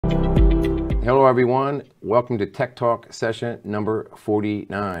Hello everyone, welcome to Tech Talk session number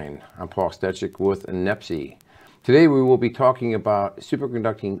 49. I'm Paul Stechik with NEPSI. Today we will be talking about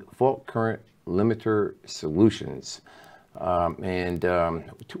superconducting fault current limiter solutions.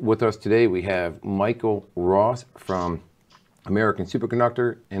 With us today we have Michael Ross from American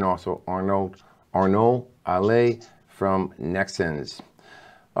Superconductor and also Arnaud Allais from Nexans.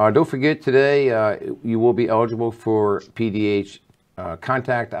 Don't forget today you will be eligible for PDH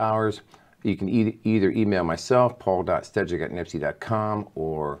contact hours. You can either email myself, paul.stedgick@nepsi.com,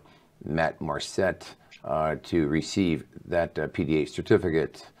 or Matt Marcette to receive that PDH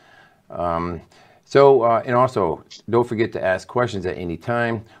certificate. And also, don't forget to ask questions at any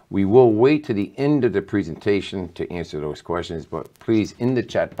time. We will wait to the end of the presentation to answer those questions, but please, in the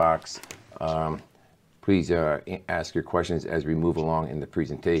chat box, please ask your questions as we move along in the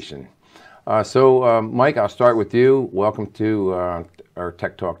presentation. Mike, I'll start with you. Welcome to our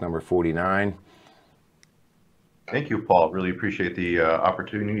Tech Talk number 49. Thank you, Paul. Really appreciate the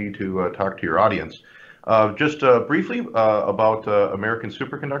opportunity to talk to your audience. Just briefly about American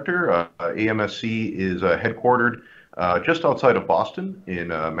Superconductor. AMSC is headquartered just outside of Boston in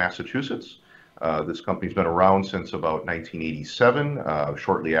Massachusetts. This company's been around since about 1987,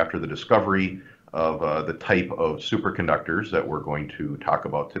 shortly after the discovery of the type of superconductors that we're going to talk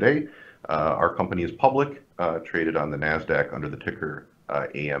about today. Our company is public, traded on the NASDAQ under the ticker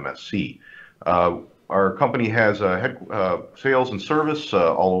AMSC. Our company has sales and service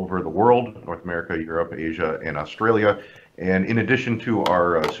all over the world, North America, Europe, Asia, and Australia. And in addition to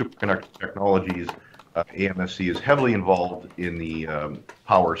our superconductor technologies, AMSC is heavily involved in the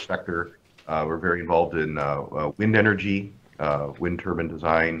power sector. We're very involved in wind energy, wind turbine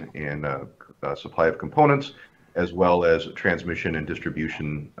design, and supply of components, as well as transmission and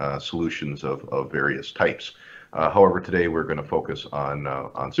distribution solutions of various types. However, today we're going to focus on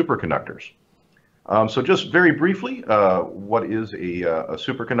superconductors. So just very briefly, what is a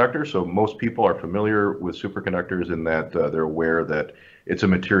superconductor? So most people are familiar with superconductors in that they're aware that it's a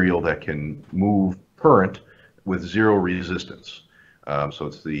material that can move current with zero resistance. So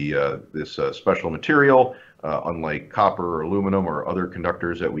it's this special material, unlike copper or aluminum or other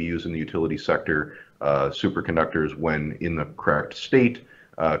conductors that we use in the utility sector. Superconductors, when in the correct state,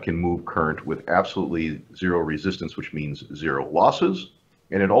 can move current with absolutely zero resistance, which means zero losses.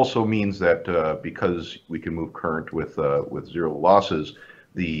 And it also means that because we can move current with zero losses,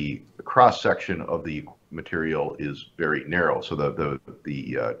 the cross section of the material is very narrow. So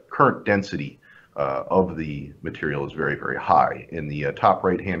the current density of the material is very, very high. In the top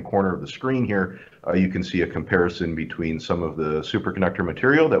right-hand corner of the screen here, you can see a comparison between some of the superconductor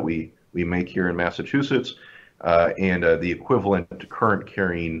material that we make here in Massachusetts and the equivalent current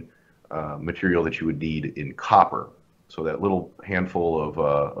carrying material that you would need in copper. So that little handful of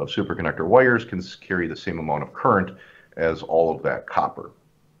superconductor wires can carry the same amount of current as all of that copper.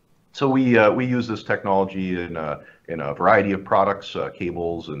 So we use this technology in a variety of products,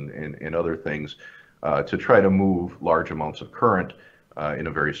 cables and other things, to try to move large amounts of current in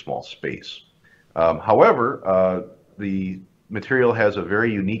a very small space. However, the material has a very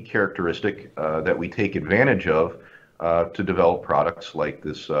unique characteristic that we take advantage of to develop products like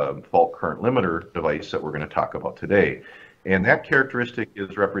this fault current limiter device that we're going to talk about today. And that characteristic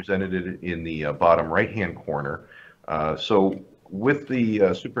is represented in the bottom right-hand corner. So with the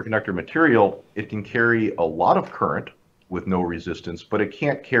superconductor material, it can carry a lot of current with no resistance, but it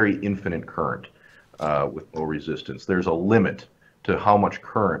can't carry infinite current with no resistance. There's a limit to how much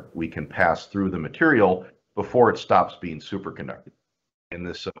current we can pass through the material before it stops being superconducting. And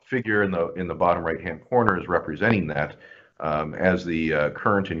this figure in the bottom right-hand corner is representing that. As the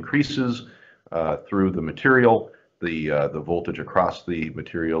current increases through the material, the voltage across the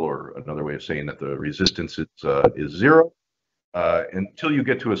material, or another way of saying that the resistance is zero, until you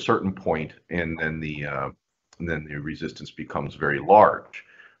get to a certain point, and then the resistance becomes very large.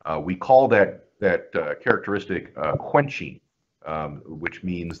 We call that characteristic quenching, which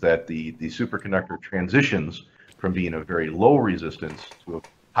means that the superconductor transitions from being a very low resistance to a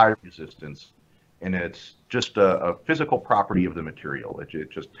high resistance, and it's just a physical property of the material.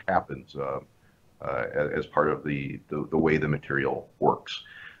 It just happens as part of the way the material works.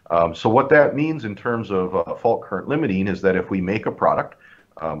 So what that means in terms of fault current limiting is that if we make a product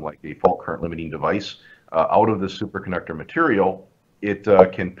like a fault current limiting device out of the superconductor material, it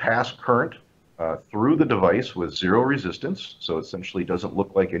can pass current through the device with zero resistance, so essentially doesn't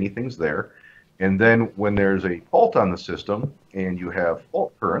look like anything's there. And then when there's a fault on the system and you have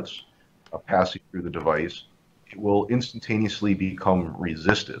fault currents passing through the device, it will instantaneously become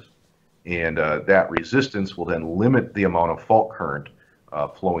resistive. And that resistance will then limit the amount of fault current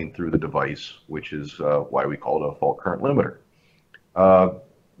flowing through the device, which is why we call it a fault current limiter.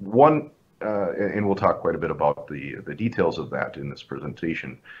 And we'll talk quite a bit about the details of that in this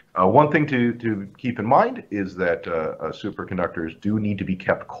presentation. One thing to keep in mind is that superconductors do need to be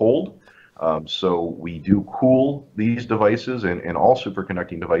kept cold. So we do cool these devices and all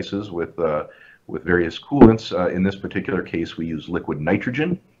superconducting devices with various coolants. In this particular case, we use liquid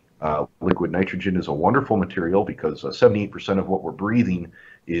nitrogen. Liquid nitrogen is a wonderful material because 78% of what we're breathing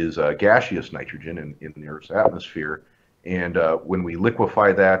is gaseous nitrogen in the Earth's atmosphere. And when we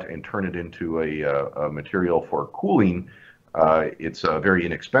liquefy that and turn it into a material for cooling, it's very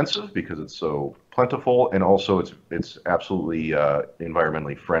inexpensive because it's so plentiful, and also it's absolutely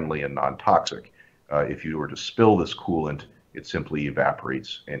environmentally friendly and non-toxic. If you were to spill this coolant, it simply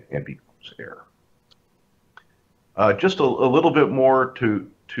evaporates and becomes air. Just a little bit more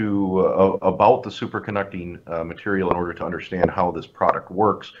about the superconducting material in order to understand how this product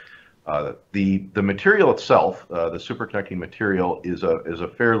works. The material itself, the superconducting material, is a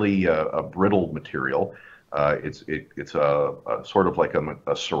fairly brittle material. It's a sort of like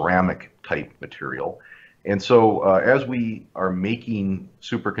a ceramic type material. And so as we are making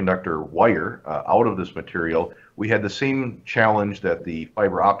superconductor wire out of this material, we had the same challenge that the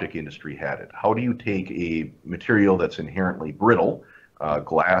fiber optic industry had. How do you take a material that's inherently brittle,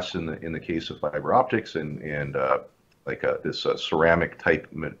 glass in the case of fiber optics, and like this ceramic type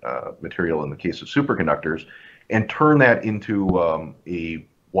material in the case of superconductors, and turn that into a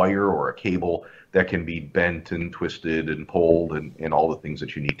wire or a cable that can be bent and twisted and pulled and all the things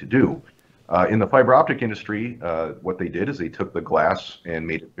that you need to do. In the fiber optic industry, what they did is they took the glass and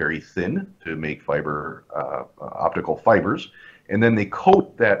made it very thin to make optical fibers, and then they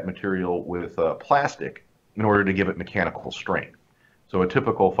coat that material with plastic in order to give it mechanical strength. So a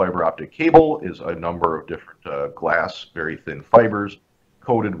typical fiber optic cable is a number of different glass, very thin fibers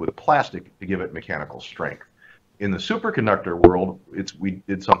coated with plastic to give it mechanical strength. In the superconductor world, we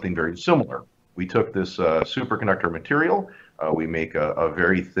did something very similar. We took this superconductor material, we make a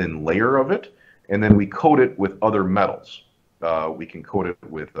very thin layer of it, and then we coat it with other metals. We can coat it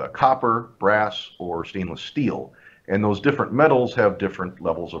with copper, brass, or stainless steel. And those different metals have different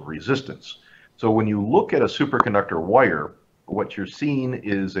levels of resistance. So when you look at a superconductor wire, what you're seeing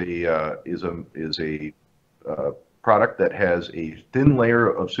is a product that has a thin layer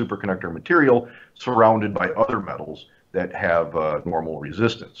of superconductor material surrounded by other metals that have normal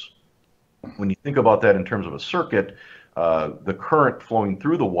resistance. When you think about that in terms of a circuit, the current flowing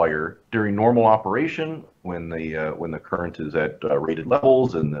through the wire during normal operation, when the current is at rated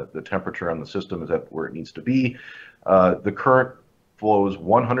levels and the temperature on the system is at where it needs to be, the current flows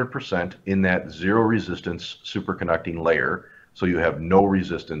 100% in that zero resistance superconducting layer. So you have no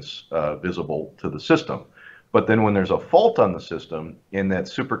resistance visible to the system. But then when there's a fault on the system and that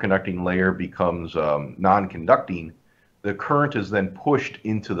superconducting layer becomes non-conducting, the current is then pushed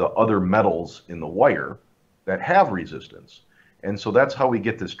into the other metals in the wire that have resistance. And so that's how we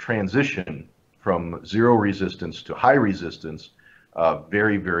get this transition from zero resistance to high resistance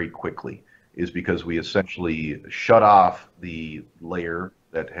very, very quickly, is because we essentially shut off the layer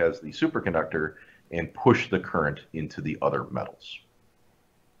that has the superconductor and push the current into the other metals.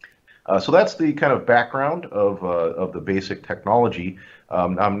 So that's the kind of background of the basic technology.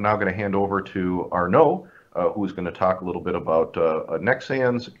 I'm now going to hand over to Arnaud, who's going to talk a little bit about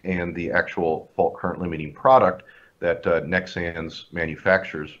Nexans and the actual fault current limiting product that Nexans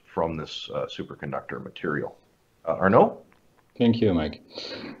manufactures from this superconductor material. Arnaud? Thank you, Mike.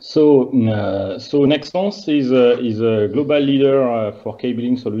 So Nexans is a global leader for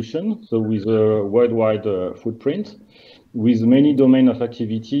cabling solution, so with a worldwide footprint, with many domains of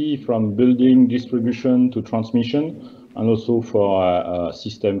activity from building, distribution to transmission, and also for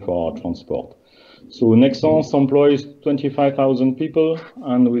system for transport. So Nexans employs 25,000 people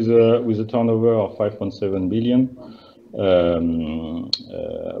and with a turnover of 5.7 billion.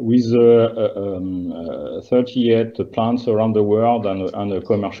 With 38 plants around the world and a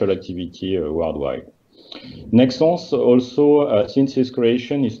commercial activity worldwide. Nexans also, since its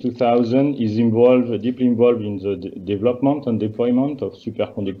creation in 2000, is deeply involved in the development and deployment of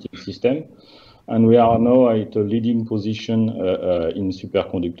superconducting system, and we are now at a leading position in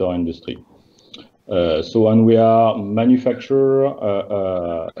superconductor industry. And we are manufacture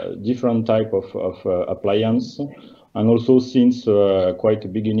different type of appliance. And also, since quite the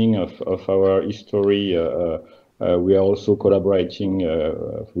beginning of our history, we are also collaborating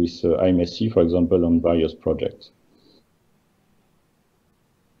with AMSC, for example, on various projects.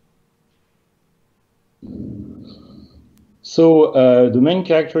 So the main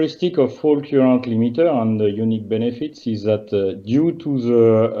characteristic of fault current limiter and the unique benefits is that due to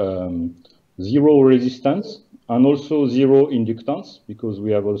the zero resistance and also zero inductance, because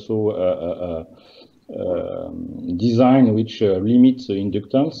we have also design which limits the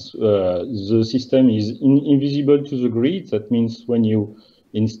inductance, the system is invisible to the grid. That means when you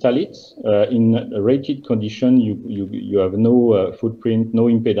install it in a rated condition, you have no footprint, no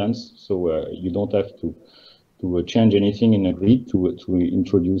impedance, so you don't have to change anything in a grid to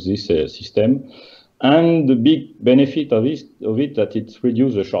introduce this system. And the big benefit of it that it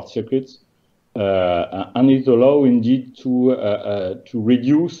reduces the short circuits and it allows indeed to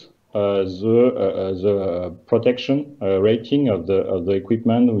reduce the protection rating of the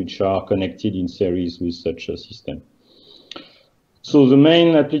equipment which are connected in series with such a system. So the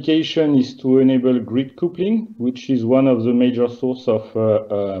main application is to enable grid coupling, which is one of the major sources of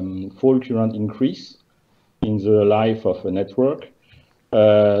fault current increase in the life of a network.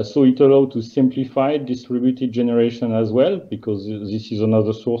 So it allows to simplify distributed generation as well, because this is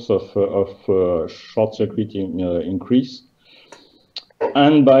another source of short circuit increase.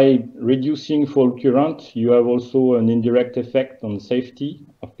 And by reducing fault current, you have also an indirect effect on safety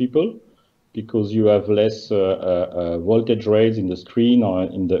of people, because you have less voltage raise in the screen or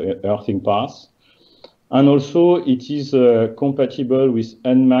in the earthing path. And also it is compatible with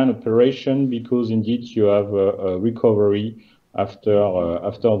unmanned operation, because indeed you have a recovery after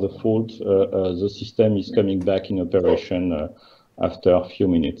the fault. The system is coming back in operation after a few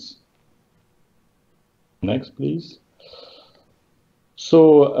minutes. Next, please.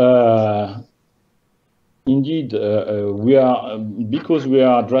 So indeed, because we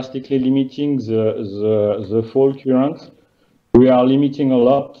are drastically limiting the fault current, we are limiting a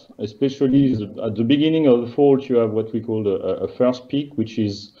lot, especially at the beginning of the fault. You have what we call a first peak, which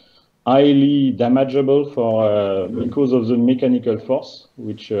is highly damageable because of the mechanical force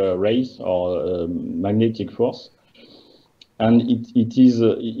which raise or magnetic force, and it is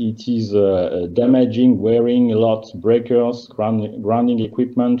damaging, wearing a lot breakers, grounding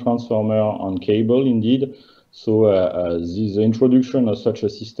equipment, transformer, on cable indeed. So the introduction of such a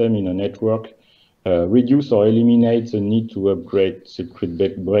system in a network reduce or eliminate the need to upgrade circuit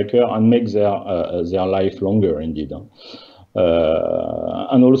breaker and make their life longer indeed.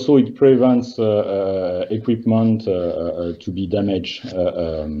 And also it prevents equipment to be damaged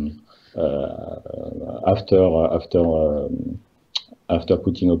after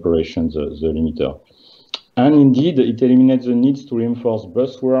putting operation the limiter. And indeed, it eliminates the needs to reinforce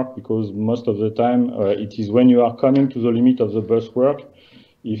bus work, because most of the time it is when you are coming to the limit of the bus work.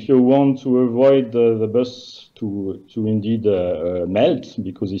 If you want to avoid the bus to indeed melt,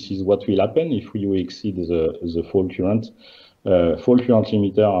 because this is what will happen if you exceed the fault current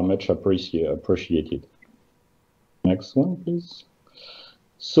limiter are much appreciated. Next one, please.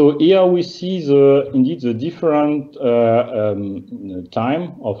 So here we see indeed the different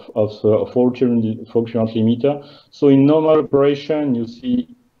time of fault current limiter. So in normal operation, you see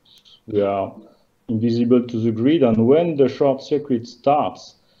we are invisible to the grid, and when the short circuit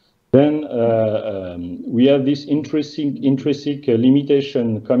starts, then we have this intrinsic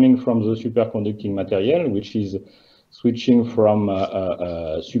limitation coming from the superconducting material, which is switching from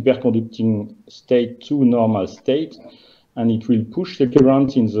superconducting state to normal state, and it will push the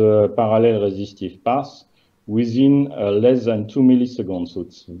current in the parallel resistive path within less than 2 milliseconds. So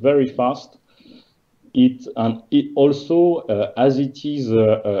it's very fast. It also, as it is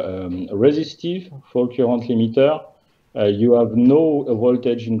resistive fault current limiter, you have no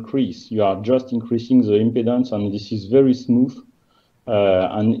voltage increase. You are just increasing the impedance, and this is very smooth.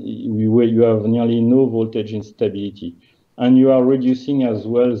 And you have nearly no voltage instability. And you are reducing as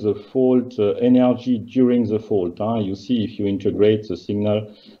well the fault energy during the fault. You see, if you integrate the signal,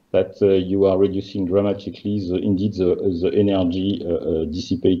 that you are reducing dramatically the energy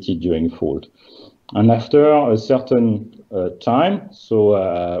dissipated during fault. And after a certain time, so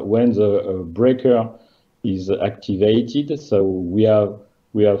when the breaker is activated, so we have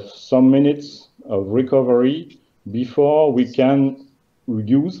some minutes of recovery before we can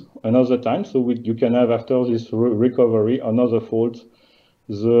reduce another time. So you can have, after this recovery, another fault.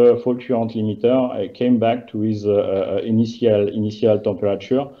 The fault current limiter came back to his initial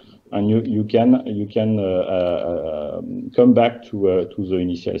temperature, and you can come back to the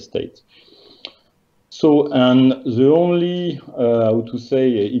initial state. So, and the only, how to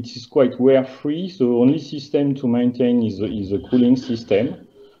say, it is quite wear-free. So only system to maintain is a cooling system.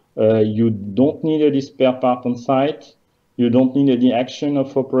 You don't need any spare part on site. You don't need any action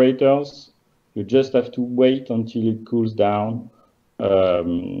of operators. You just have to wait until it cools down.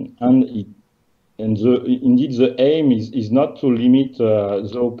 And it indeed, the aim is not to limit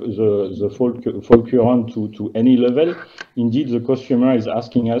the fault current to any level. Indeed, the customer is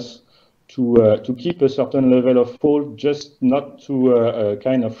asking us to keep a certain level of fault, just not to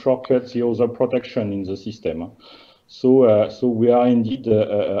kind of shortcut the other protection in the system. So we are indeed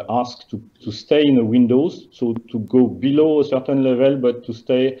asked to stay in the windows, so to go below a certain level, but to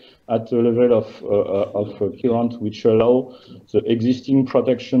stay at a level of current which allow the existing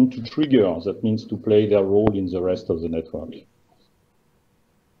protection to trigger. That means to play their role in the rest of the network.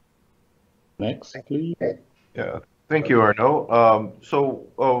 Next, please. Yeah, thank you, Arnaud.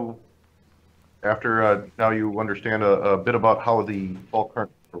 After now you understand a bit about how the fault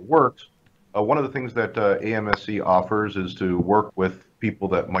current works, one of the things that AMSC offers is to work with people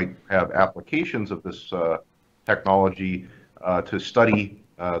that might have applications of this technology to study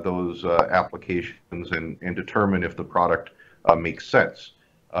those applications and determine if the product makes sense.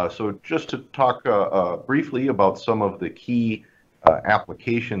 So just to talk briefly about some of the key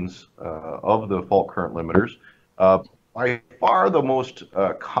applications of the fault current limiters, by far the most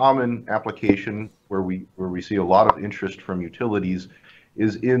common application where we see a lot of interest from utilities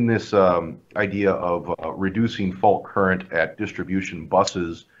is in this idea of reducing fault current at distribution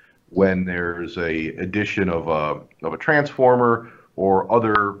buses when there's a addition of a transformer or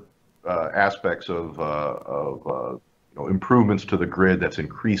other aspects of improvements to the grid that's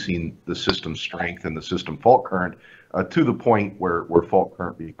increasing the system strength and the system fault current to the point where fault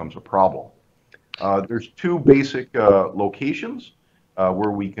current becomes a problem. There's two basic locations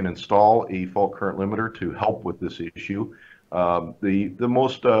where we can install a fault current limiter to help with this issue. The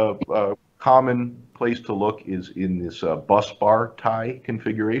most common place to look is in this bus bar tie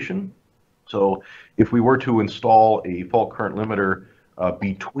configuration. So if we were to install a fault current limiter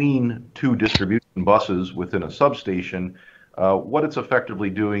between two distribution buses within a substation, what it's effectively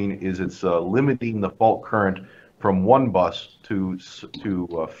doing is it's limiting the fault current from one bus to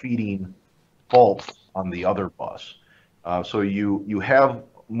feeding faults on the other bus. So you have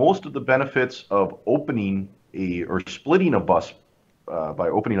most of the benefits of opening or splitting a bus by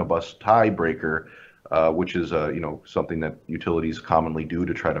opening a bus tie breaker, which is something that utilities commonly do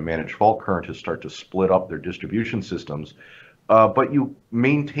to try to manage fault current, to start to split up their distribution systems. But you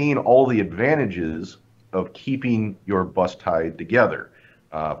maintain all the advantages of keeping your bus tied together,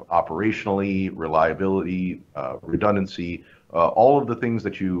 operationally, reliability, redundancy, all of the things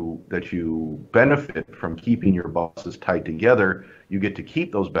that you benefit from keeping your buses tied together. You get to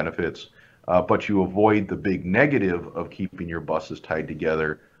keep those benefits, but you avoid the big negative of keeping your buses tied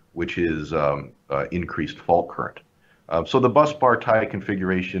together, which is increased fault current. So the bus bar tie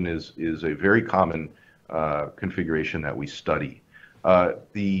configuration is a very common configuration that we study.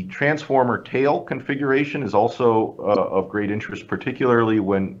 The transformer tail configuration is also of great interest, particularly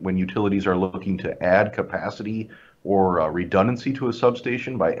when utilities are looking to add capacity or redundancy to a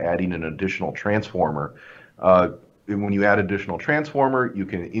substation by adding an additional transformer. And when you add additional transformer, you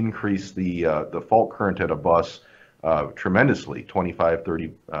can increase the fault current at a bus tremendously, 25,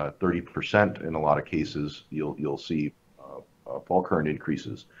 30% in a lot of cases. You'll see fault current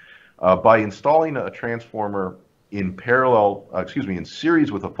increases. By installing a transformer in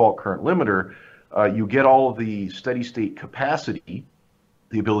series with a fault current limiter, you get all of the steady state capacity,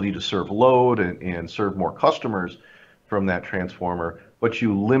 the ability to serve load and serve more customers from that transformer, but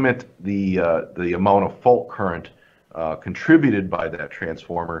you limit the amount of fault current contributed by that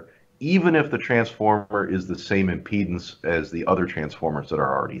transformer, even if the transformer is the same impedance as the other transformers that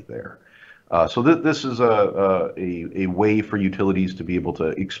are already there. So this is a way for utilities to be able to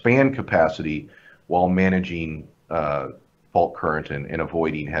expand capacity while managing fault current and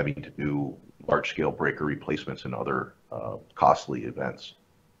avoiding having to do large-scale breaker replacements and other costly events.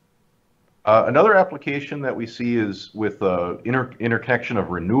 Another application that we see is with interconnection of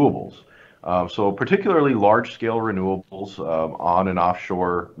renewables. So particularly large-scale renewables on and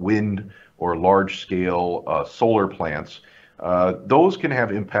offshore wind or large-scale solar plants. Those can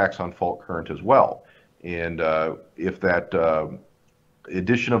have impacts on fault current as well. And if that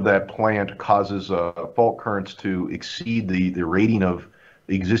addition of that plant causes fault currents to exceed the rating of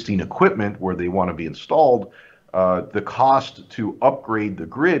the existing equipment where they want to be installed, the cost to upgrade the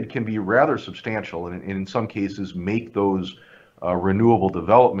grid can be rather substantial, and in some cases make those renewable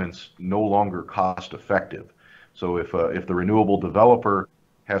developments no longer cost effective. So if the renewable developer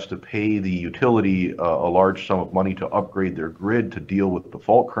has to pay the utility a large sum of money to upgrade their grid to deal with the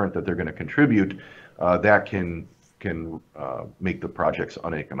fault current that they're going to contribute, that can make the projects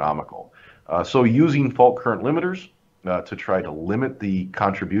uneconomical. So using fault current limiters to try to limit the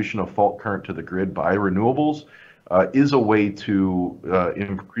contribution of fault current to the grid by renewables is a way to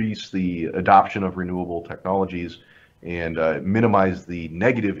increase the adoption of renewable technologies and minimize the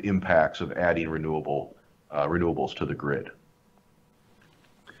negative impacts of adding renewables to the grid.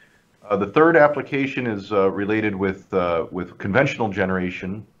 The third application is related with conventional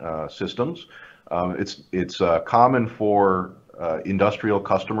generation systems. It's common for industrial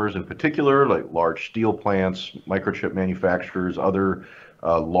customers in particular, like large steel plants, microchip manufacturers, other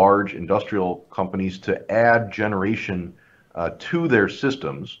large industrial companies, to add generation to their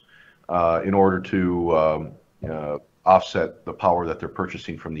systems in order to offset the power that they're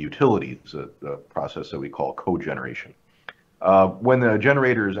purchasing from the utilities, the process that we call cogeneration. When the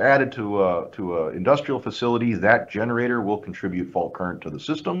generator is added to an industrial facility, that generator will contribute fault current to the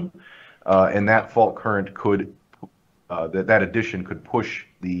system, and that fault current could, that addition could push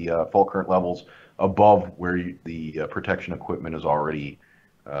the fault current levels above where the protection equipment is already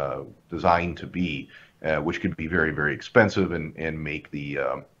designed to be, which could be very, very expensive and make the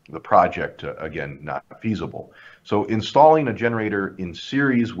project, again, not feasible. So installing a generator in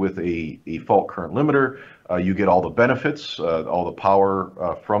series with a fault current limiter, you get all the benefits, all the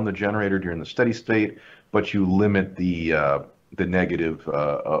power from the generator during the steady state, but you limit the negative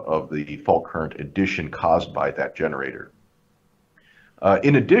of the fault current addition caused by that generator.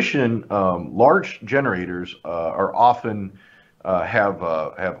 In addition, large generators are often have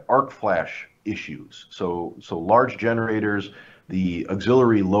arc flash issues. So large generators, the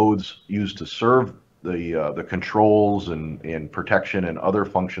auxiliary loads used to serve the controls and protection and other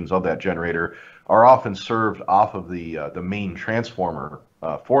functions of that generator are often served off of the main transformer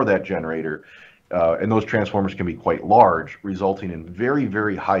for that generator, and those transformers can be quite large, resulting in very,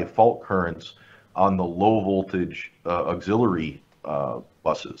 very high fault currents on the low voltage auxiliary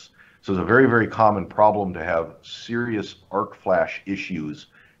buses. So it's a very, very common problem to have serious arc flash issues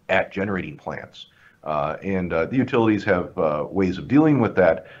at generating plants. And the utilities have ways of dealing with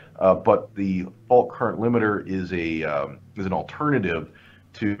that, but the fault current limiter is an alternative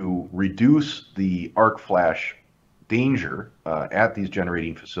to reduce the arc flash danger at these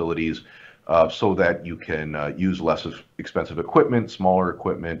generating facilities, so that you can use less expensive equipment, smaller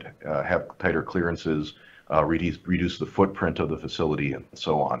equipment, have tighter clearances, reduce the footprint of the facility, and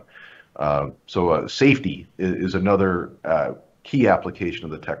so on. So safety is another key application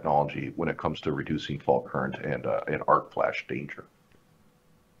of the technology when it comes to reducing fault current and arc flash danger.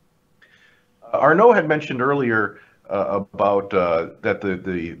 Arnaud had mentioned earlier about that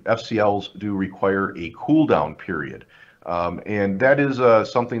the FCLs do require a cool down period. And that is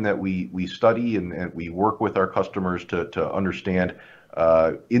something that we study and we work with our customers to understand.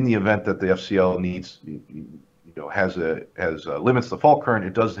 In the event that the FCL needs, has limits the fault current,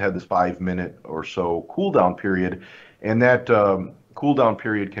 it does have this 5-minute or so cool down period, and that cool down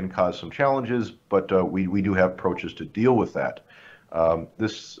period can cause some challenges, but we do have approaches to deal with that.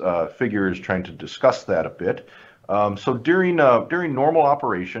 This figure is trying to discuss that a bit. So during normal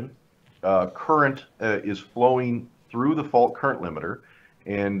operation, current is flowing through the fault current limiter,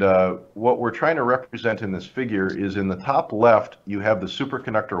 and what we're trying to represent in this figure is in the top left you have the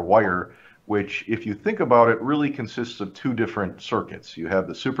superconductor wire, which, if you think about it, really consists of two different circuits. You have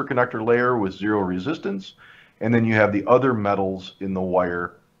the superconductor layer with zero resistance, and then you have the other metals in the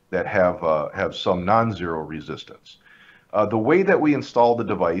wire that have some non-zero resistance. The way that we install the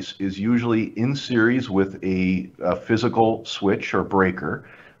device is usually in series with a physical switch or breaker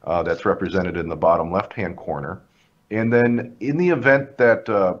that's represented in the bottom left-hand corner. And then in the event that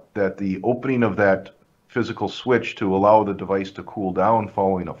the opening of that physical switch to allow the device to cool down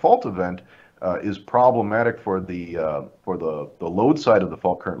following a fault event is problematic for the load side of the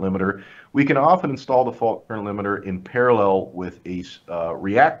fault current limiter, we can often install the fault current limiter in parallel with a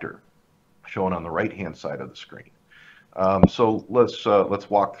reactor shown on the right-hand side of the screen. So let's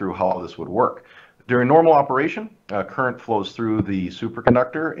walk through how this would work. During normal operation, current flows through the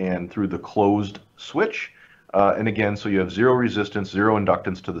superconductor and through the closed switch. And again, so you have zero resistance, zero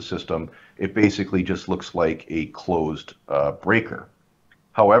inductance to the system. It basically just looks like a closed breaker.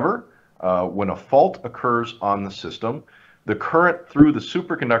 However, when a fault occurs on the system, the current through the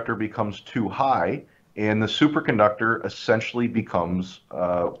superconductor becomes too high, and the superconductor essentially becomes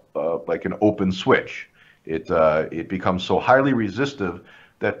like an open switch. It becomes so highly resistive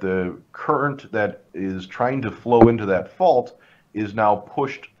that the current that is trying to flow into that fault is now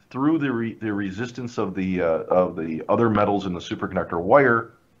pushed through the resistance of the other metals in the superconductor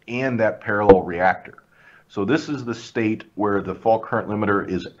wire and that parallel reactor. So this is the state where the fault current limiter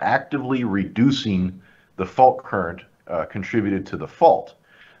is actively reducing the fault current contributed to the fault.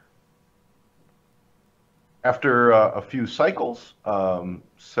 After a few cycles, 5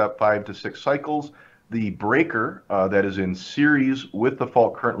 to 6 cycles, the breaker that is in series with the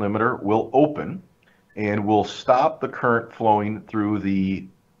fault current limiter will open and will stop the current flowing through the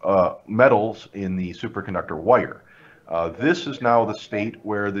metals in the superconductor wire. This is now the state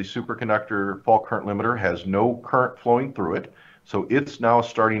where the superconductor fault current limiter has no current flowing through it, so it's now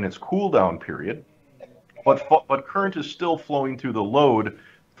starting its cool down period, but current is still flowing through the load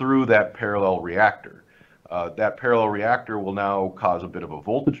through that parallel reactor. That parallel reactor will now cause a bit of a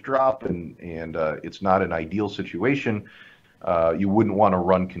voltage drop, and it's not an ideal situation. You wouldn't want to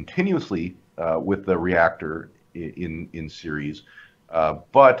run continuously with the reactor in series.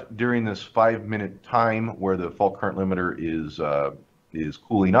 But during this 5-minute time where the fault current limiter is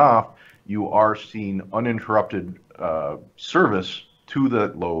cooling off, you are seeing uninterrupted service to the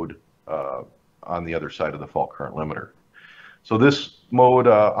load on the other side of the fault current limiter. So this mode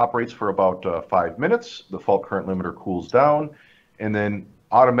operates for about 5 minutes. The fault current limiter cools down, and then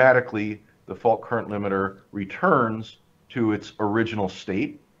automatically the fault current limiter returns to its original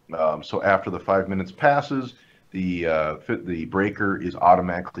state. So after the 5 minutes passes, the breaker is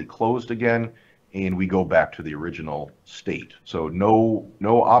automatically closed again, and we go back to the original state. So no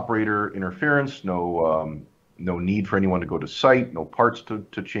operator interference, no need for anyone to go to site, no parts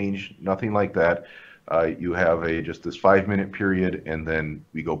to change, nothing like that. You have just this 5-minute period, and then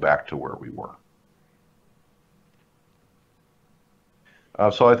we go back to where we were.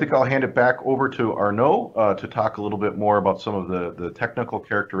 So I think I'll hand it back over to Arnaud to talk a little bit more about some of the technical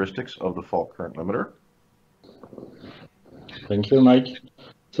characteristics of the fault current limiter. Thank you, Mike.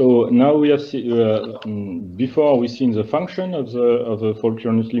 So now we have before we've seen the function of the fault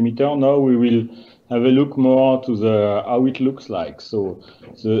current limiter. Now we will have a look more to how it looks like. So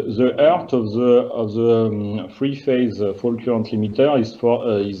the heart of the three-phase fault current limiter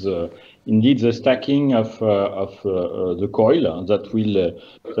is indeed the stacking of the coil that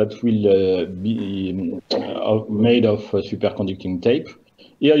will be made of superconducting tape.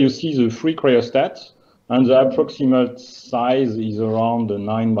 Here you see the three cryostats, and the approximate size is around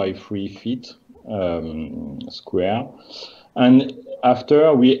 9 by 3 feet square. And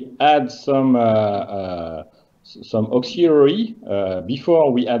after we add some auxiliary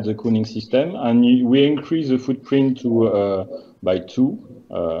before we add the cooling system, and we increase the footprint to by 2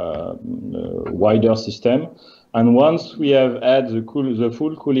 wider system. And once we have added the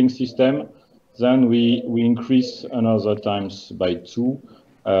full cooling system, then we increase another times by 2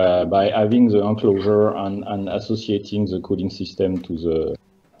 by having the enclosure and associating the cooling system to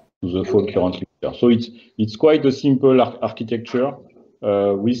the fault current limiter. So it's quite a simple architecture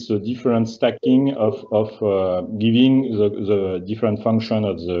with the different stacking of giving the different function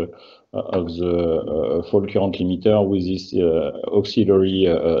of the fault current limiter with this auxiliary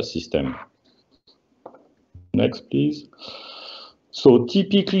system. Next, please. So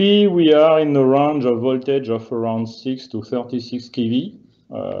typically we are in the range of voltage of around 6 to 36 kV,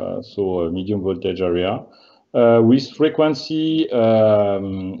 so a medium voltage area, with frequency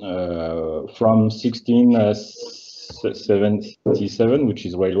from 1677, which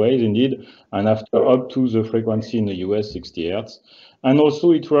is railways indeed, and after up to the frequency in the US 60 Hz. And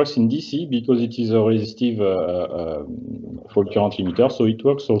also it works in DC because it is a resistive fault current limiter, so it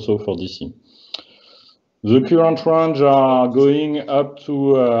works also for DC. The current range are going up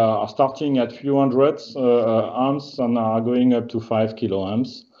to, starting at few hundreds amps and are going up to 5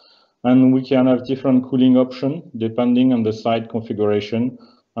 kiloamps. And we can have different cooling options depending on the site configuration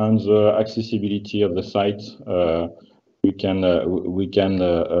and the accessibility of the site. We can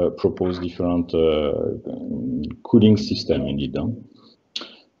propose different cooling system indeed.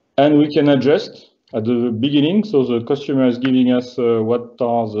 And we can adjust at the beginning, so the customer is giving us what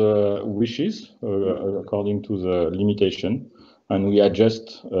are the wishes according to the limitation, and we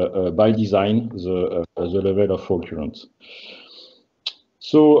adjust by design the level of fault current.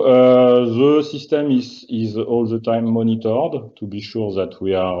 So the system is all the time monitored to be sure that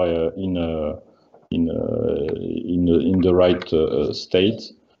we are in the right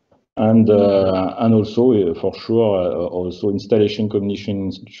state. And also, for sure, also installation,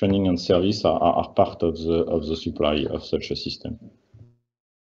 commissioning, and service are part of the supply of such a system.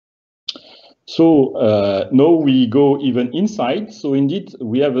 So now we go even inside. So indeed,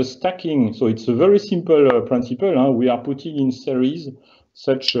 we have a stacking. So it's a very simple principle. Huh? We are putting in series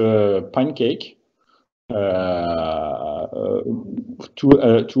such a pancake. To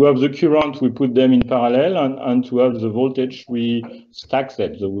have the current, we put them in parallel, and to have the voltage, we stack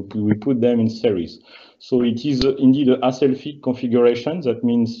them. So we put them in series. So it is indeed a Hasselhoff configuration. That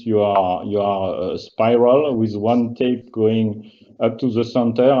means you are a spiral with one tape going up to the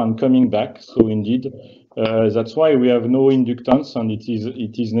center and coming back. So indeed, That's why we have no inductance, and it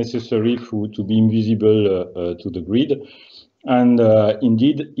is necessary to be invisible to the grid. And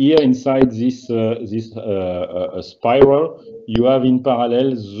indeed, here inside this spiral, you have in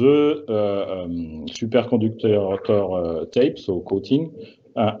parallel the superconductor tape, so coating,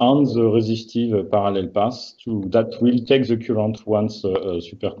 and the resistive parallel path that will take the current once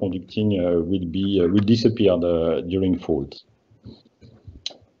superconducting will disappear during fault.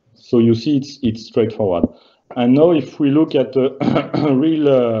 So you see, it's straightforward. And now, if we look at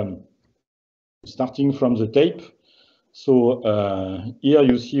real starting from the tape. So here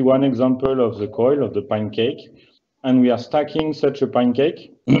you see one example of the coil of the pancake, and we are stacking such a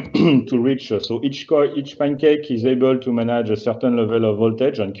pancake to reach. So each pancake is able to manage a certain level of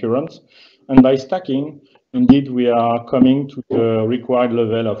voltage and current, and by stacking, indeed, we are coming to the required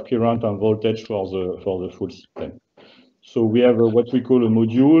level of current and voltage for the full system. So we have what we call a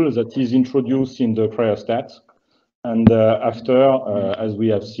module that is introduced in the cryostat. And after, as we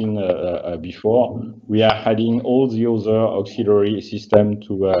have seen before, we are adding all the other auxiliary system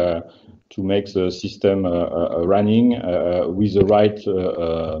to make the system running with the right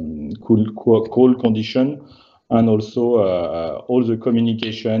cool condition, and also all the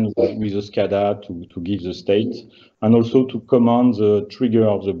communication with the SCADA to give the state, and also to command the trigger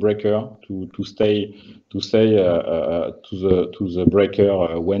of the breaker to say to the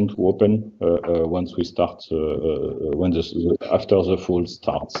breaker when to open once we start after the fault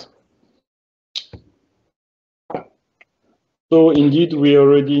starts. So indeed, we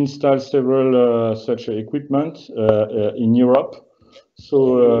already installed several such equipment in Europe.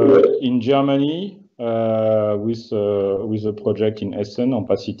 So in Germany, with a project in Essen on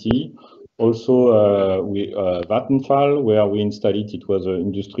Pacity. Also, Vattenfall, where we installed it, it was an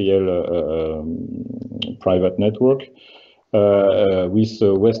industrial private network. With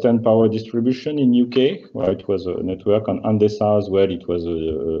Western Power Distribution in UK, where it was a network, and Andesa as well, it was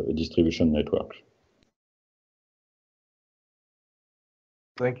a distribution network.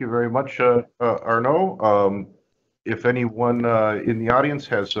 Thank you very much, Arnaud. If anyone in the audience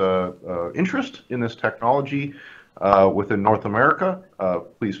has interest in this technology within North America,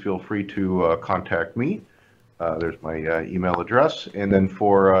 please feel free to contact me. There's my email address. And then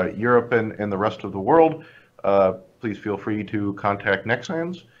for Europe and the rest of the world, please feel free to contact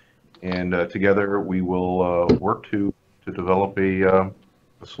Nexans. And together we will work to develop a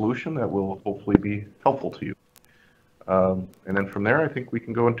solution that will hopefully be helpful to you. And then from there, I think we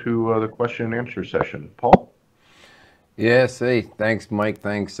can go into the question and answer session. Paul? Yes, hey, thanks, Mike.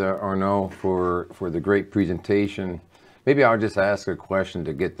 Thanks, Arnaud, for the great presentation. Maybe I'll just ask a question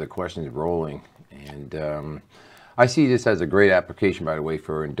to get the questions rolling. And I see this as a great application, by the way,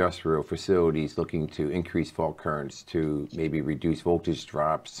 for industrial facilities looking to increase fault currents to maybe reduce voltage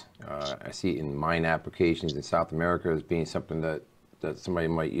drops. I see it in mine applications in South America as being something that somebody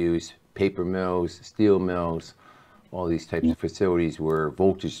might use. Paper mills, steel mills, all these types of facilities where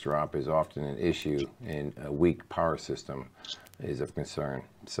voltage drop is often an issue and a weak power system is of concern.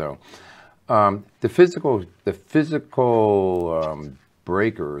 So the physical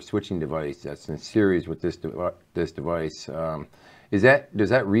breaker or switching device that's in series with this device, does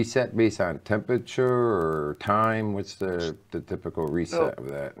that reset based on temperature or time? What's the typical reset of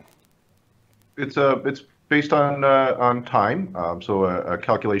that? It's based on time. So a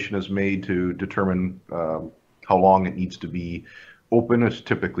calculation is made to determine how long it needs to be open. Is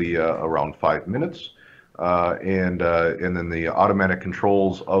typically around 5 minutes, and then the automatic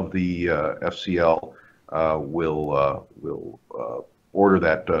controls of the FCL will order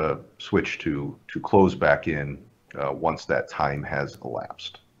that switch to close back in once that time has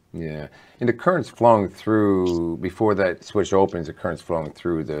elapsed. Yeah, and the current's flowing through before that switch opens. The current's flowing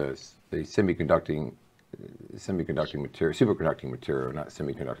through the superconducting material, not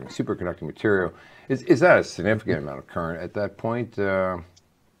semiconducting, superconducting material. Is that a significant amount of current at that point?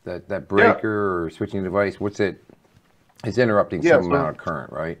 That breaker or switching device, it's interrupting some amount of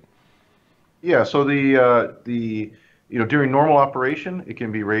current, right? Yeah. So the during normal operation, it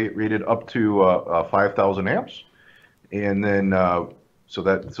can be rated up to 5,000 amps, and then so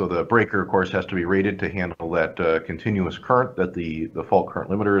the breaker, of course, has to be rated to handle that continuous current that the fault current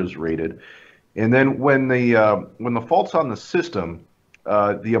limiter is rated. And then when the fault's on the system,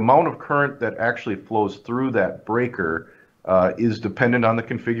 the amount of current that actually flows through that breaker is dependent on the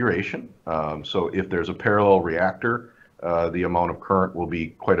configuration. So if there's a parallel reactor, the amount of current will be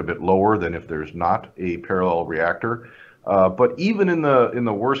quite a bit lower than if there's not a parallel reactor. But even in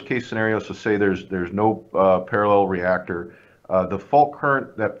the worst case scenario, so say there's no parallel reactor, the fault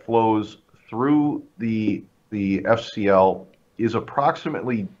current that flows through the FCL is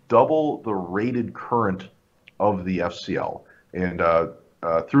approximately double the rated current of the FCL, and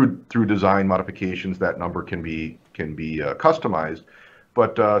through design modifications, that number can be customized.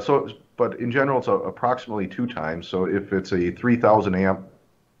 But but in general, it's approximately 2 times. So if it's a 3,000 amp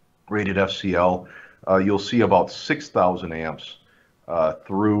rated FCL, you'll see about 6,000 amps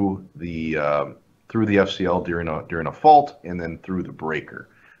through the FCL during a fault, and then through the breaker.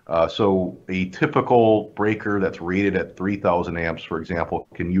 So a typical breaker that's rated at 3,000 amps, for example,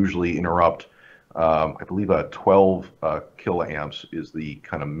 can usually interrupt, I believe, 12 kiloamps is the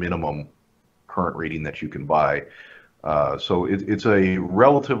kind of minimum current rating that you can buy. So it's a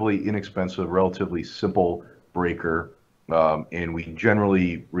relatively inexpensive, relatively simple breaker, and we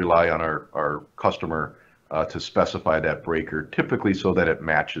generally rely on our customer to specify that breaker, typically so that it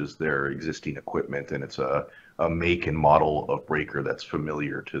matches their existing equipment, and it's a make and model of breaker that's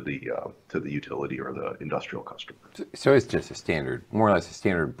familiar to the utility or the industrial customer. So it's just a standard, more or less a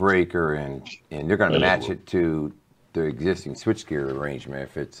standard breaker, and they're going to match it to the existing switchgear arrangement.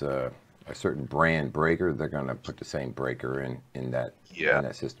 If it's a certain brand breaker, they're going to put the same breaker in that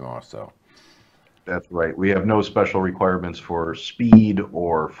system also. That's right. We have no special requirements for speed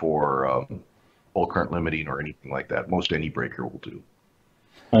or for full current limiting or anything like that. Most any breaker will do.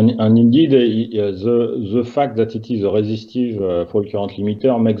 And indeed, the fact that it is a resistive fault current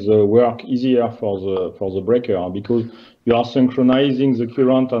limiter makes the work easier for the breaker, because you are synchronizing the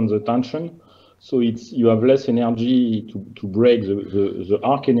current and the tension. So you have less energy to break. The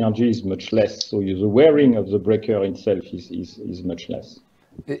arc energy is much less. So the wearing of the breaker itself is much less.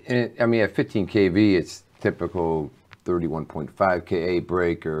 I mean, at 15 kV, it's typical 31.5 kA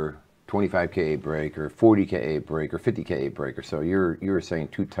breaker, 25 kA breaker, 40 kA breaker, 50 kA breaker. So you're saying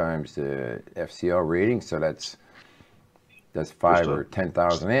 2 times the FCL rating. So that's 5 or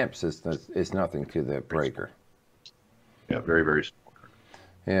 10,000 amps. It's nothing to the breaker. Yeah, very, very small.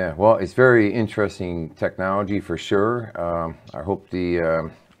 Yeah, well, it's very interesting technology for sure. I hope the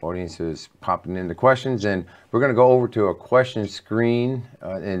audience is popping in the questions, and we're going to go over to a question screen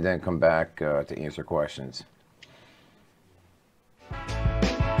and then come back to answer questions.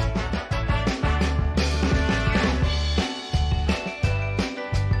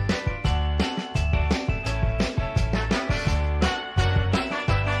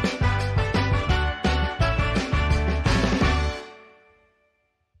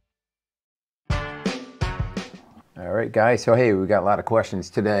 All right, guys, so hey, we got a lot of questions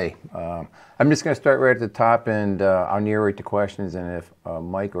today. I'm just going to start right at the top, and I'll narrate the questions, and if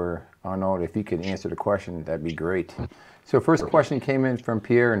Mike or Arnaud, if you could answer the question, that'd be great. So first question came in from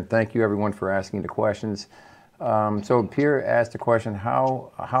Pierre, and thank you everyone for asking the questions. So Pierre asked the question,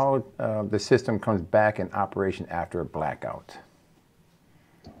 how the system comes back in operation after a blackout?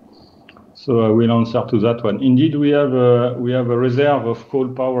 So I will answer to that one. Indeed, we have a reserve of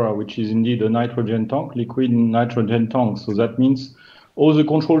cold power, which is indeed a nitrogen tank, liquid nitrogen tank. So that means all the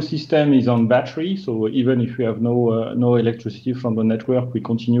control system is on battery. So even if we have no electricity from the network, we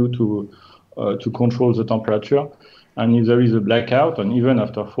continue to control the temperature. And if there is a blackout, and even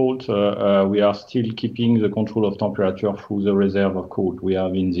after fault, we are still keeping the control of temperature through the reserve of cold we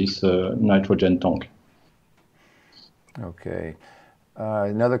have in this nitrogen tank. Okay.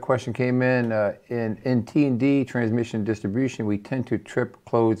 Another question came in T&D, transmission distribution, we tend to trip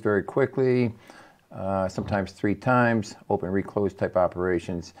close very quickly, sometimes 3 times, open reclose type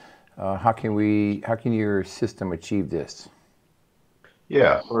operations. How can your system achieve this?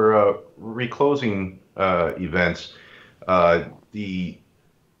 Yeah, for reclosing events,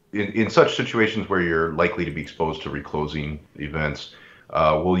 in such situations where you're likely to be exposed to reclosing events,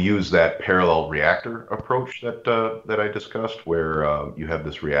 we'll use that parallel reactor approach that I discussed, where you have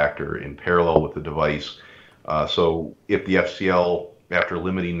this reactor in parallel with the device. So if the FCL, after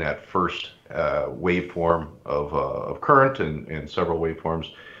limiting that first waveform of current and several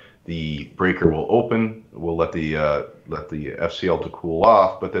waveforms, the breaker will open, we'll let the FCL to cool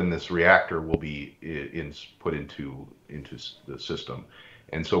off, but then this reactor will be put into the system.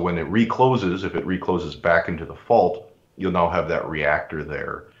 And so when it recloses, if it recloses back into the fault, you'll now have that reactor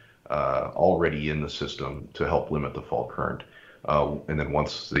there already in the system to help limit the fault current. And then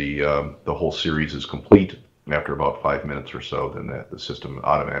once the whole series is complete, after about 5 minutes or so, then the system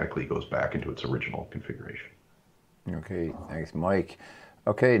automatically goes back into its original configuration. Okay, thanks, Mike.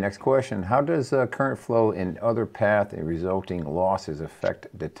 Okay, next question. How does current flow in other path and resulting losses affect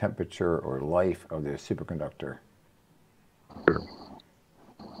the temperature or life of the superconductor? Sure.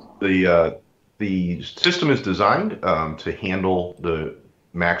 The system is designed to handle the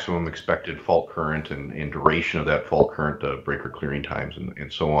maximum expected fault current and duration of that fault current, breaker clearing times,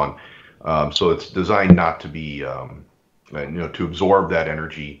 and so on. So it's designed not to be to absorb that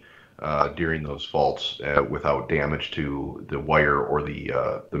energy during those faults without damage to the wire or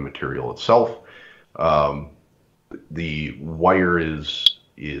the material itself. The wire is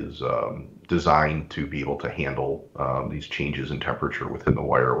designed to be able to handle these changes in temperature within the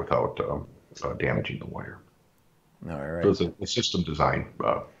wire without damaging the wire. All right. So it's a system design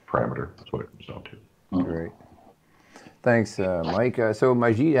parameter. That's what it comes down to. Great. Thanks, Mike. So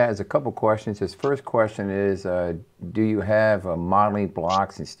Majid has a couple questions. His first question is, do you have modeling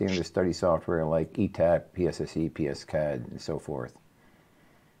blocks and standard study software like ETAP, PSSE, PSCAD, and so forth?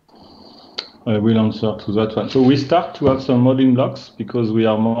 I will answer to that one. So we start to have some modeling blocks because we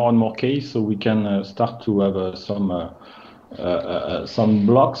are more and more case, so we can start to have some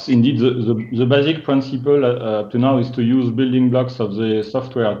blocks. Indeed, the basic principle up to now is to use building blocks of the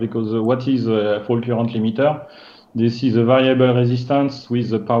software, because what is a fault current limiter? This is a variable resistance with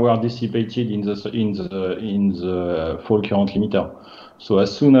the power dissipated in the fault current limiter. So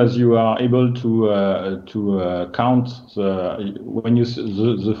as soon as you are able to count when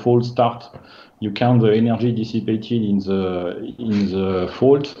the fault start, you count the energy dissipated in the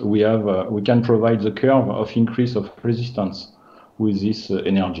fault. We can provide the curve of increase of resistance with this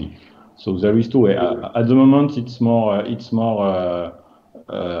energy. So there is two ways. At the moment, it's more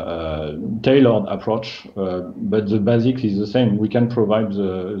tailored approach, but the basics is the same. We can provide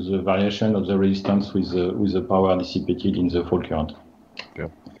the variation of the resistance with the power dissipated in the fault current. Yeah.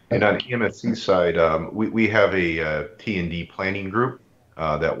 And on AMSC side, we have a T&D planning group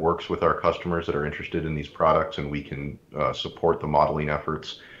that works with our customers that are interested in these products, and we can support the modeling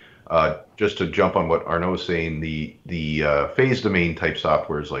efforts. Just to jump on what Arnaud was saying, the phase domain type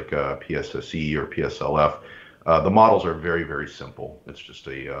softwares like PSSE or PSLF, the models are very, very simple. It's just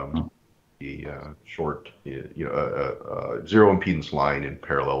a short, zero impedance line in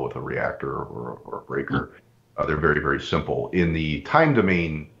parallel with a reactor or a breaker. They're very, very simple. In the time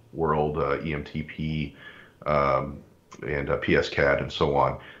domain world, EMTP and PSCAD and so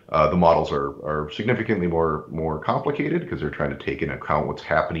on, the models are significantly more complicated because they're trying to take into account what's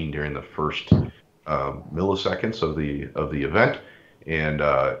happening during the first milliseconds of the event. And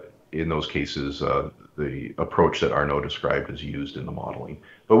in those cases, the approach that Arnaud described is used in the modeling.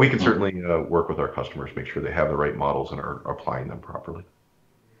 But we can certainly work with our customers, make sure they have the right models and are applying them properly.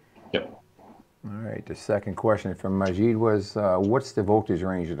 Yep. All right. The second question from Majid was, what's the voltage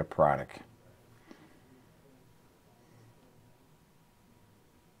range of the product?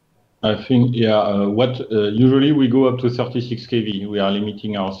 I think, usually we go up to 36 kV. We are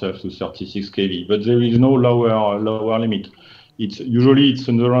limiting ourselves to 36 kV, but there is no lower limit. Usually it's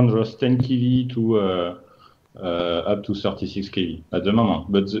around just 10 kV to up to 36 kV at the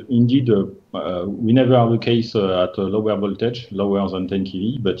moment. But indeed, we never have a case at a lower voltage, lower than 10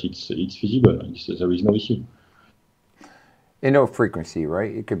 kV, but it's feasible. There is no issue. And no frequency,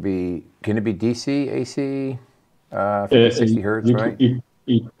 right? Can it be DC, AC, 50, 60 hertz, right?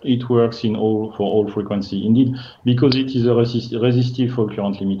 It works for all frequency, indeed, because it is a resistive fault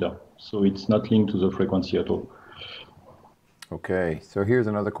current limiter. So it's not linked to the frequency at all. Okay, so here's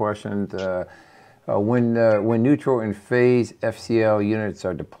another question. When neutral and phase FCL units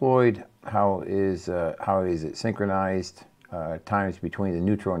are deployed, how is it synchronized? Times between the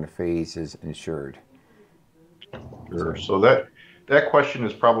neutral and the phase is ensured. Sure. So that question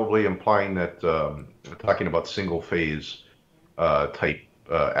is probably implying that talking about single phase type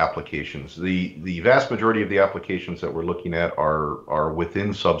applications. The vast majority of the applications that we're looking at are within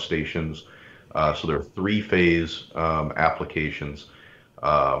substations. So there are three-phase applications,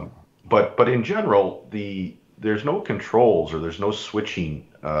 but in general, there's no controls or there's no switching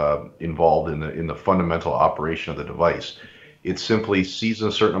involved in the fundamental operation of the device. It simply sees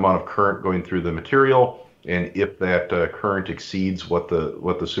a certain amount of current going through the material, and if that current exceeds what the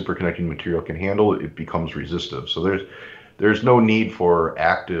superconducting material can handle, it becomes resistive. So there's no need for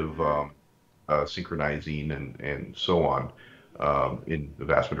active synchronizing and so on. In the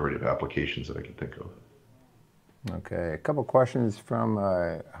vast majority of applications that I can think of. Okay, a couple questions from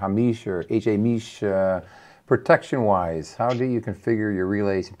Hamish or Hamish. Protection-wise, how do you configure your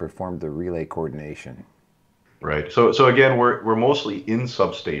relays and perform the relay coordination? Right. So again, we're mostly in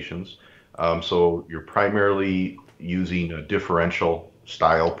substations. So you're primarily using a differential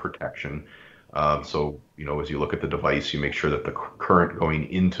style protection. So, as you look at the device, you make sure that the current going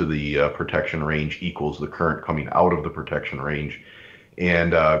into the protection range equals the current coming out of the protection range.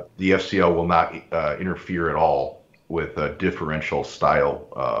 And the FCL will not interfere at all with differential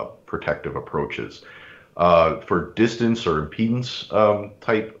style protective approaches. For distance or impedance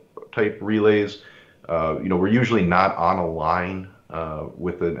type relays, we're usually not on a line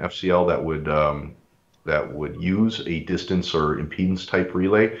with an FCL that would that would use a distance or impedance type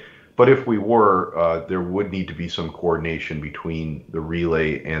relay. But if we were, there would need to be some coordination between the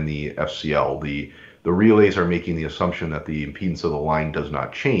relay and the FCL. The relays are making the assumption that the impedance of the line does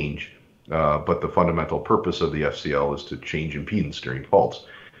not change, but the fundamental purpose of the FCL is to change impedance during faults.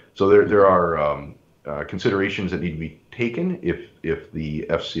 So there are considerations that need to be taken if the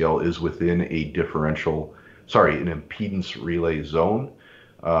FCL is within a an impedance relay zone.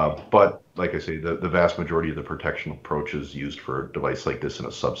 But like I say, the vast majority of the protection approaches used for a device like this in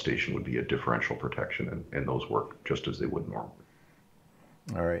a substation would be a differential protection, and those work just as they would normally.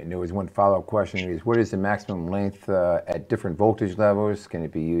 All right, and there was one follow-up question is, what is the maximum length at different voltage levels? Can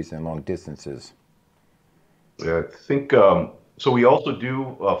it be used in long distances? I think, so we also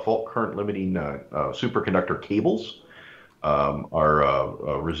do fault current limiting superconductor cables.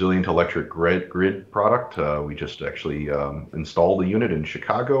 Our resilient electric grid product, we just actually installed a unit in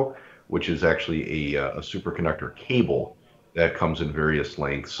Chicago, which is actually a superconductor cable that comes in various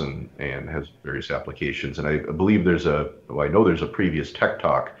lengths and has various applications. And I believe I know there's a previous tech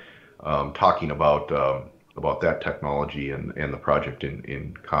talk talking about that technology and the project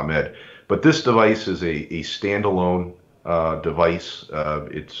in ComEd. But this device is a standalone device. I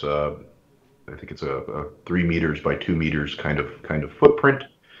think it's a 3 meters by 2 meters kind of footprint,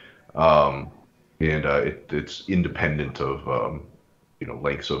 and it's independent of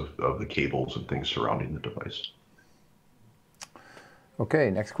lengths of the cables and things surrounding the device.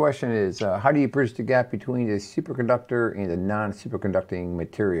 Okay, next question is, how do you bridge the gap between the superconductor and the non-superconducting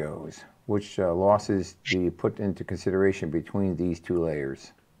materials? Which losses do you put into consideration between these two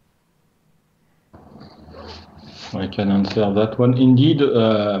layers? I can answer that one. Indeed,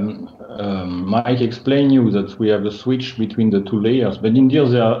 Mike explained you that we have a switch between the two layers, but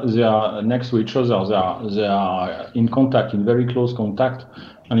indeed they are next to each other. They are in contact, in very close contact,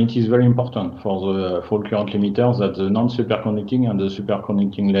 and it is very important for the fault current limiters that the non-superconducting and the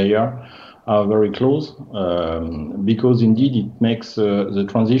superconducting layer are very close, because indeed it makes the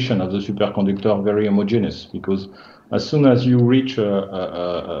transition of the superconductor very homogeneous, because as soon as you reach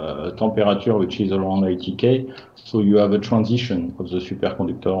a temperature which is around 80K, so you have a transition of the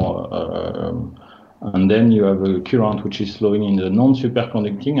superconductor, and then you have a current which is flowing in the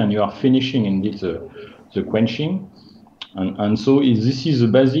non-superconducting, and you are finishing indeed the quenching. And so this is the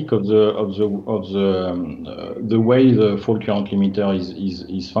basic of the way the fault current limiter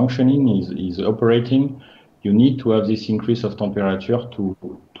is functioning, is operating. You need to have this increase of temperature to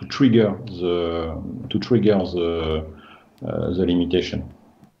trigger the limitation.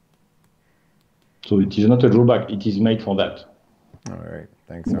 So it is not a drawback; it is made for that. All right,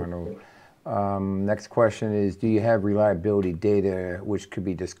 thanks, Arnaud. Next question is, do you have reliability data which could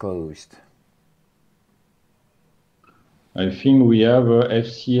be disclosed? I think we have a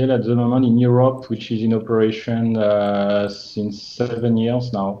FCL at the moment in Europe, which is in operation since 7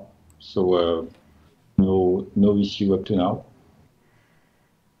 years now. So no issue up to now.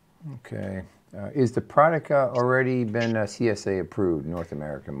 Okay. Is the product already been CSA approved, North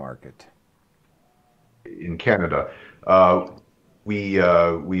American market? In Canada.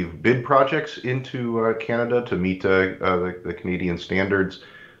 We've bid projects into Canada to meet the Canadian standards.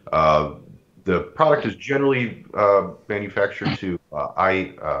 The product is generally manufactured to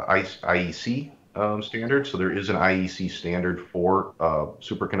IEC standards, so there is an IEC standard for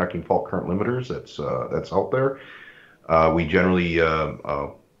superconducting fault current limiters that's out there. We generally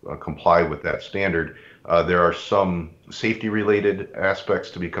comply with that standard. There are some safety-related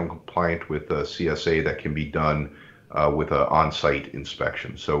aspects to become compliant with CSA that can be done with an on-site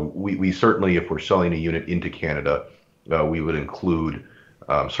inspection. So we certainly, if we're selling a unit into Canada, we would include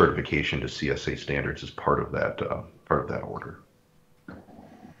certification to CSA standards as part of that order.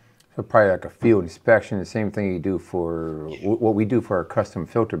 So probably like a field inspection, the same thing you do for what we do for our custom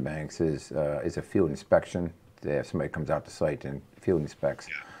filter banks is a field inspection. Somebody comes out to site and field inspects.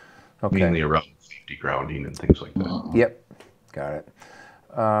 Yeah. Okay. Mainly around safety grounding and things like that. Yep, got it.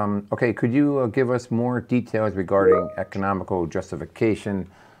 Okay, could you give us more details regarding economical justification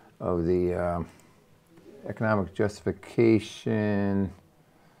of the economic justification?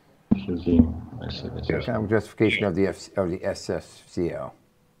 Economic justification of the SFCL.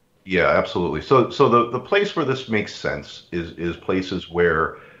 Yeah, absolutely. So the place where this makes sense is places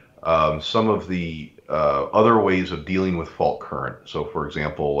where some of the other ways of dealing with fault current. So, for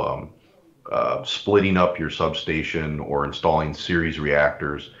example, splitting up your substation or installing series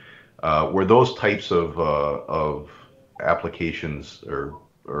reactors, where those types of applications or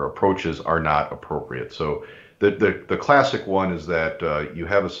approaches are not appropriate. So the classic one is that you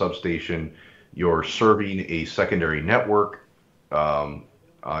have a substation, you're serving a secondary network,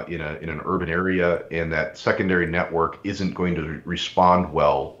 in an urban area, and that secondary network isn't going to respond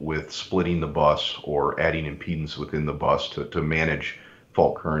well with splitting the bus or adding impedance within the bus to manage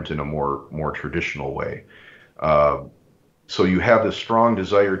fault current in a more traditional way. So you have this strong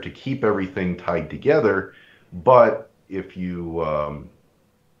desire to keep everything tied together, but if you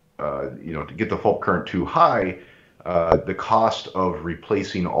to get the fault current too high, the cost of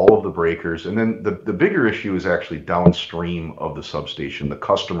replacing all of the breakers, and then the bigger issue is actually downstream of the substation, the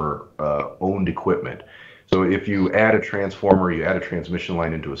customer owned equipment. So if you add a transformer, you add a transmission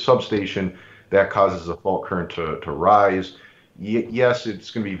line into a substation, that causes the fault current to rise. Yes, it's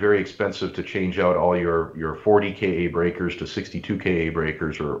going to be very expensive to change out all your 40 kA breakers to 62 kA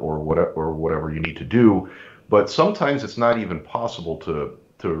breakers or whatever you need to do, but sometimes it's not even possible to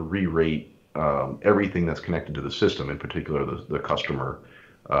re-rate everything that's connected to the system, in particular the customer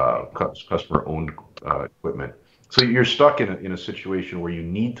owned equipment. So you're stuck in a situation where you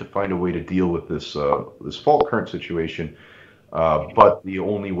need to find a way to deal with this fault current situation, but the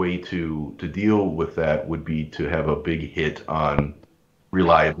only way to deal with that would be to have a big hit on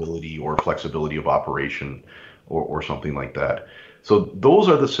reliability or flexibility of operation or something like that. So those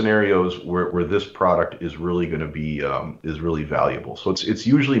are the scenarios where this product is really going to be is really valuable. So it's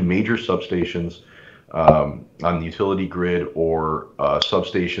usually major substations on the utility grid or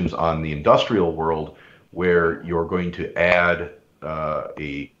substations on the industrial world where you're going to add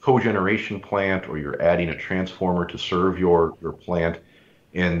a cogeneration plant or you're adding a transformer to serve your plant,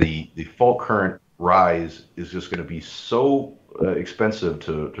 and the fault current rise is just going to be so expensive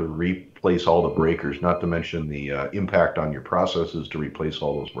to replace all the breakers, not to mention the impact on your processes to replace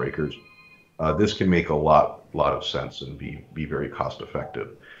all those breakers. This can make a lot of sense and be very cost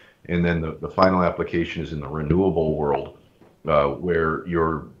effective. And then the final application is in the renewable world, where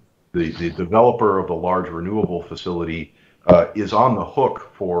the developer of the large renewable facility is on the hook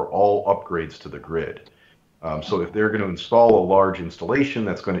for all upgrades to the grid. So if they're going to install a large installation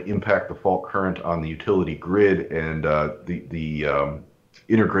that's going to impact the fault current on the utility grid, and the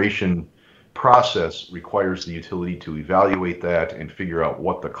integration process requires the utility to evaluate that and figure out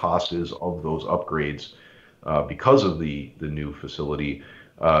what the cost is of those upgrades because of the new facility,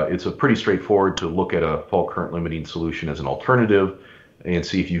 it's a pretty straightforward to look at a fault current limiting solution as an alternative and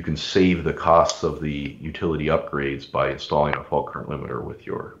see if you can save the costs of the utility upgrades by installing a fault current limiter with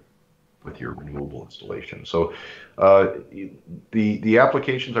your renewable installation. So the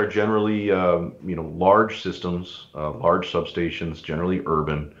applications are generally large systems, large substations, generally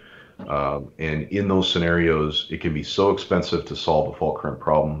urban, and in those scenarios it can be so expensive to solve a fault current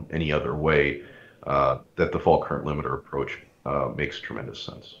problem any other way that the fault current limiter approach makes tremendous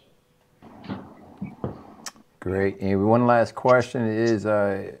sense. Great. And one last question is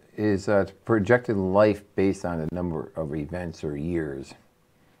projected life based on the number of events or years?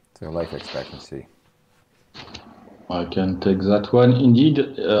 So life expectancy. I can take that one. Indeed,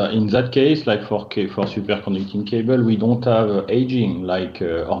 in that case, like for superconducting cable, we don't have aging like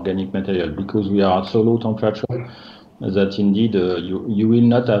organic material because we are at so low temperature that indeed you will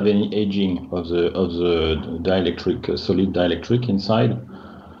not have any aging of the dielectric, solid dielectric inside.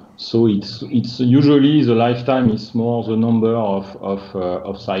 So it's usually the lifetime is more the number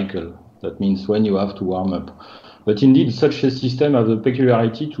of cycle. That means when you have to warm up. But indeed, such a system has the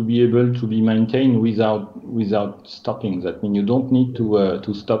peculiarity to be able to be maintained without stopping. That means you don't need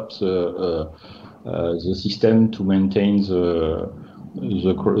to stop the system to maintain the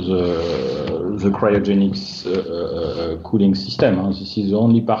cryogenics cooling system. This is the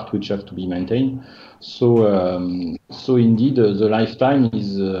only part which has to be maintained. So indeed, the lifetime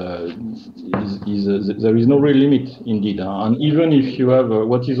is there is no real limit indeed. And even if you have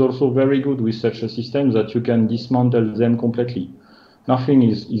what is also very good with such a system that you can dismantle them completely. Nothing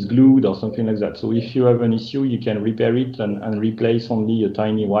is glued or something like that. So if you have an issue, you can repair it and replace only a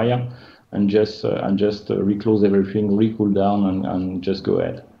tiny wire and just reclose everything, recool down, and just go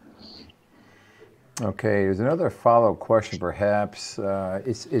ahead. Okay, there's another follow-up question perhaps. What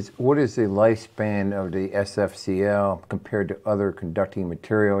is the lifespan of the SFCL compared to other conducting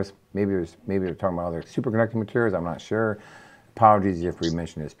materials? Maybe they're talking about other superconducting materials, I'm not sure. Apologies if we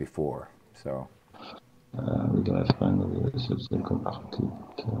mentioned this before. So. The lifespan of the SFCL compared to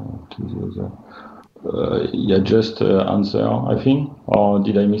the other. Yeah, just answer, I think. Or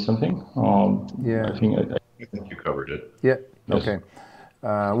did I miss something? Yeah. I think you covered it. Yeah, yes. Okay.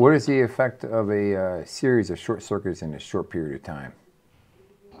 What is the effect of a series of short circuits in a short period of time?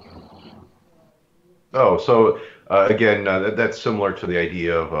 Oh, so again, that's similar to the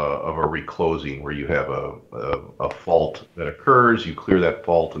idea of a reclosing, where you have a fault that occurs, you clear that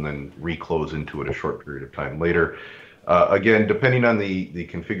fault, and then reclose into it a short period of time later. Again, depending on the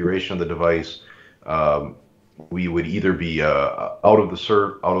configuration of the device, we would either be out of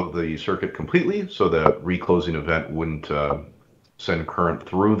the circuit completely, so the reclosing event wouldn't send current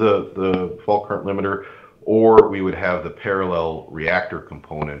through the fault current limiter, or we would have the parallel reactor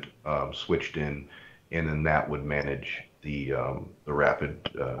component switched in, and then that would manage the rapid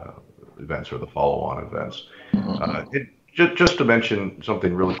events or the follow-on events. Just to mention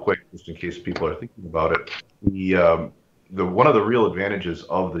something really quick, just in case people are thinking about it, one of the real advantages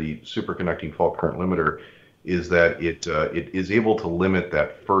of the superconducting fault current limiter is that it is able to limit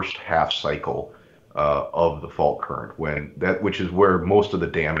that first half cycle of the fault current, which is where most of the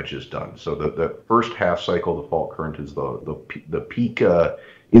damage is done. So the first half cycle of the fault current is the peak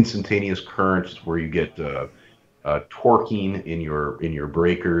instantaneous currents, where you get torquing in your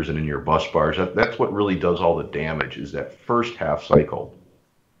breakers and in your bus bars. That's what really does all the damage, is that first half cycle.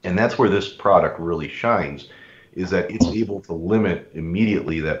 And that's where this product really shines, is that it's able to limit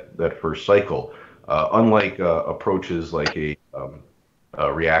immediately that first cycle. Unlike approaches like a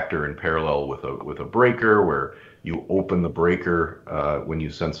reactor in parallel with a breaker, where you open the breaker when you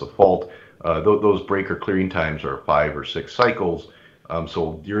sense a fault, those breaker clearing times are 5 or 6 cycles.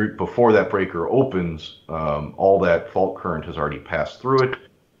 So before that breaker opens, all that fault current has already passed through it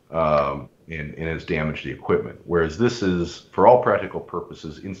and has damaged the equipment. Whereas this is, for all practical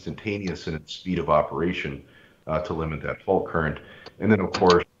purposes, instantaneous in its speed of operation to limit that fault current. And then, of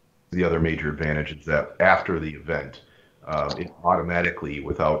course, the other major advantage is that after the event, it automatically,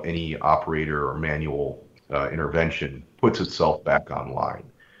 without any operator or manual intervention, puts itself back online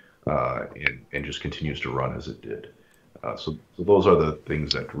and just continues to run as it did. So those are the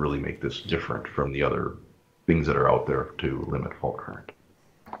things that really make this different from the other things that are out there to limit fault current.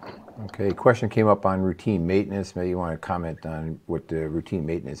 Okay, question came up on routine maintenance. Maybe you want to comment on what the routine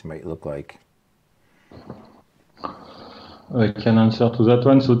maintenance might look like. I can answer to that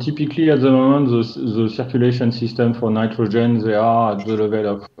one. So typically at the moment, the circulation system for nitrogen, they are at the level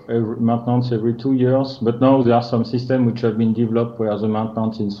of maintenance every 2 years. But now there are some systems which have been developed where the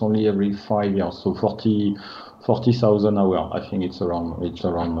maintenance is only every 5 years. So 40,000 hours. I think it's around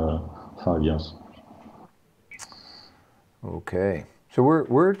 5 years. Okay, so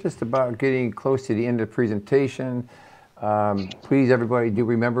we're just about getting close to the end of the presentation. Please, everybody, do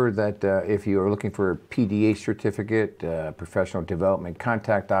remember that if you are looking for a PDH certificate, professional development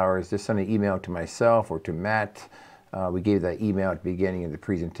contact hours, just send an email to myself or to Matt. We gave that email at the beginning of the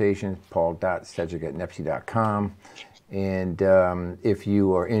presentation, paul.cedric@nepsi.com. And if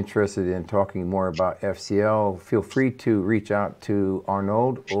you are interested in talking more about FCL, feel free to reach out to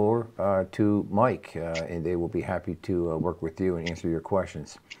Arnaud or to Mike, and they will be happy to work with you and answer your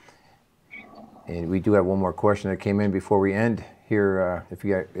questions. And we do have one more question that came in before we end here, if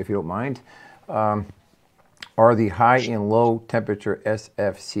you don't mind. Are the high and low temperature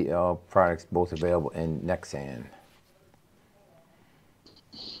SFCL products both available in Nexans?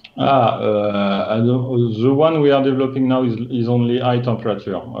 The one we are developing now is only high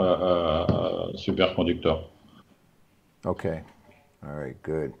temperature superconductor. Okay, all right,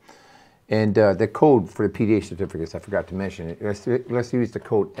 good. And the code for the PDH certificates, I forgot to mention it. Let's use the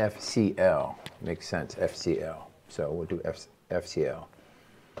code FCL. Makes sense, FCL. So we'll do FCL.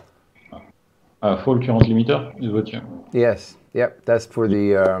 Fault current limiter is what you... Yes, yep, that's for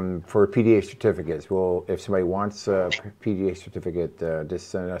the for PDH certificates. Well, if somebody wants a PDH certificate,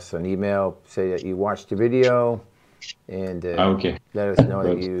 just send us an email, say that you watched the video, and okay. Let us know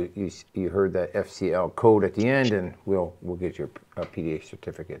that you heard that FCL code at the end, and we'll get you a PDH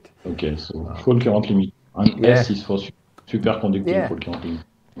certificate. Okay, so fault current limiter. And yeah. S is for superconducting fault current limiter.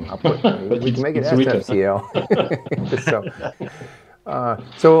 We can make it SFCL.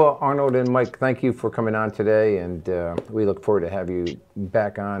 So Arnaud and Mike, thank you for coming on today, and we look forward to have you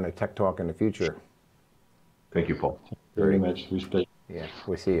back on a Tech Talk in the future. Thank you, Paul. Very much. With pleasure. Yeah,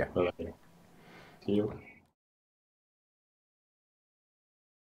 we'll see you. Bye-bye. See you.